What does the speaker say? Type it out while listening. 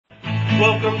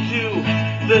Welcome to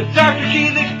the Dr.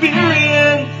 Cheese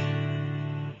Experience.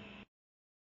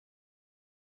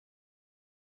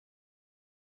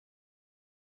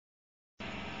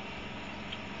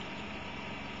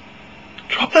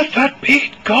 Drop that fat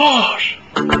beat, gosh!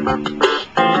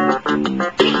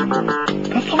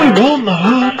 That's how we roll in the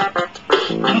hood.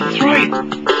 That's right.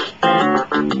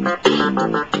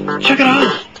 Check it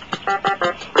out.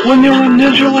 When you're a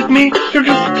ninja like me, you're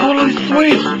just totally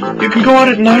sweet. You can go out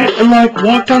at night and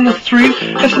walk down the street.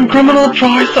 If some criminal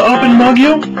tries to up and mug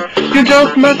you, you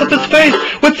just mess up his face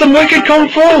with some wicked kung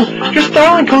fu. You're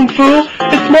styling kung fu.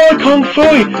 It's more like kung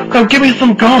fu. Now give me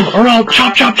some gum or I'll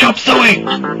chop chop chop suey.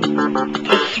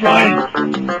 That's right.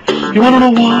 You wanna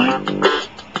know why?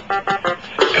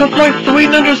 Cause my sweet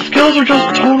ninja skills are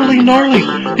just totally gnarly.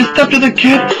 You step to the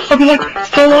kid, I'll be like,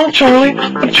 so long Charlie.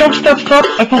 If Chump steps up,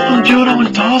 I pull some judo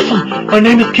and toss him. My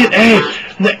name is Kid A,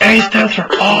 and the A stands for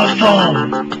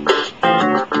awesome.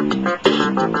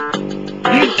 What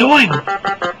are you doing?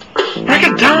 Break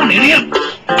it down, idiot!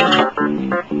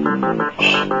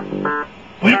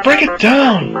 Way to break it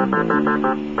down!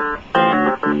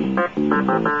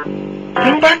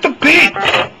 Bring back the beat!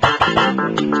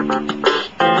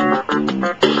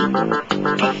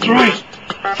 That's right.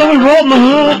 So we roll in the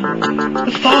hood.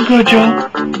 It's all good, Joe.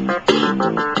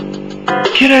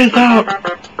 Kid A's out.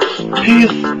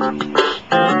 Peace.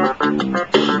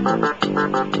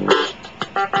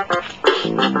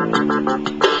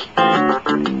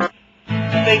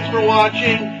 Thanks for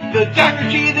watching the Dr.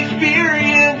 Cheese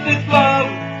Experience. It's love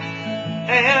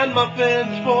and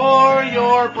muffins for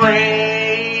your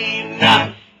brain.